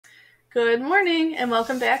Good morning and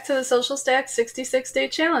welcome back to the Social Stack 66-Day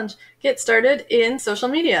Challenge. Get started in social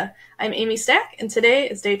media. I'm Amy Stack and today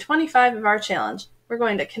is day 25 of our challenge. We're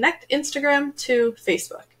going to connect Instagram to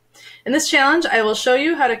Facebook. In this challenge, I will show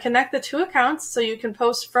you how to connect the two accounts so you can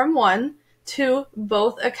post from one to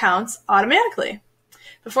both accounts automatically.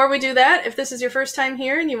 Before we do that, if this is your first time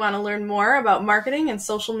here and you want to learn more about marketing and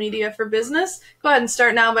social media for business, go ahead and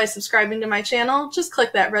start now by subscribing to my channel. Just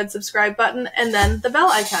click that red subscribe button and then the bell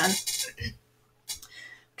icon.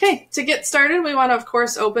 Okay, to get started, we want to, of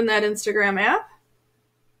course, open that Instagram app.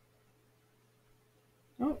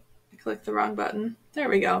 Oh, I clicked the wrong button. There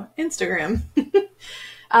we go, Instagram.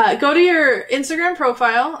 Go to your Instagram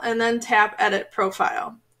profile and then tap Edit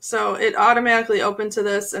Profile. So it automatically opened to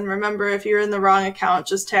this, and remember, if you're in the wrong account,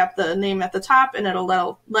 just tap the name at the top and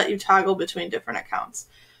it'll let you toggle between different accounts.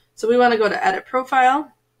 So we want to go to Edit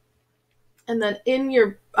Profile, and then in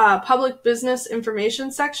your public business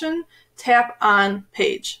information section, tap on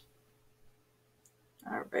Page.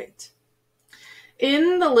 All right.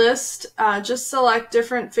 In the list, just select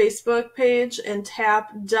different Facebook page and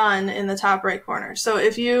tap Done in the top right corner. So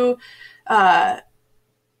if you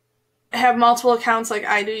have multiple accounts like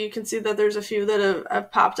I do, you can see that there's a few that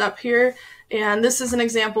have popped up here. And this is an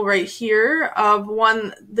example right here of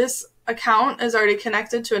one. This account is already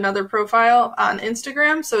connected to another profile on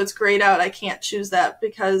Instagram, so it's grayed out. I can't choose that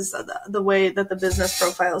because of the way that the business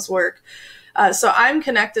profiles work. So I'm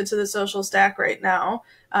connected to the Social Stack right now.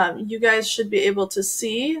 You guys should be able to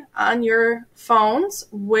see on your phones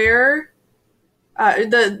where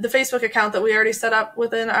the Facebook account that we already set up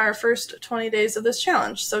within our first 20 days of this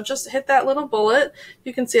challenge. So just hit that little bullet.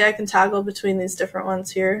 You can see I can toggle between these different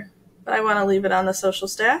ones here, but I want to leave it on the Social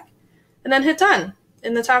Stack. And then hit Done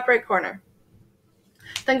in the top right corner.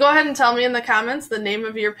 Then go ahead and tell me in the comments the name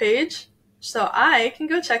of your page so I can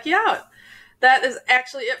go check you out. That is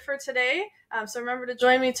actually it for today. So remember to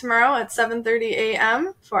join me tomorrow at 7:30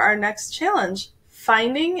 a.m. for our next challenge,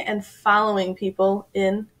 finding and following people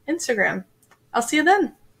in Instagram. I'll see you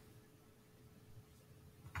then.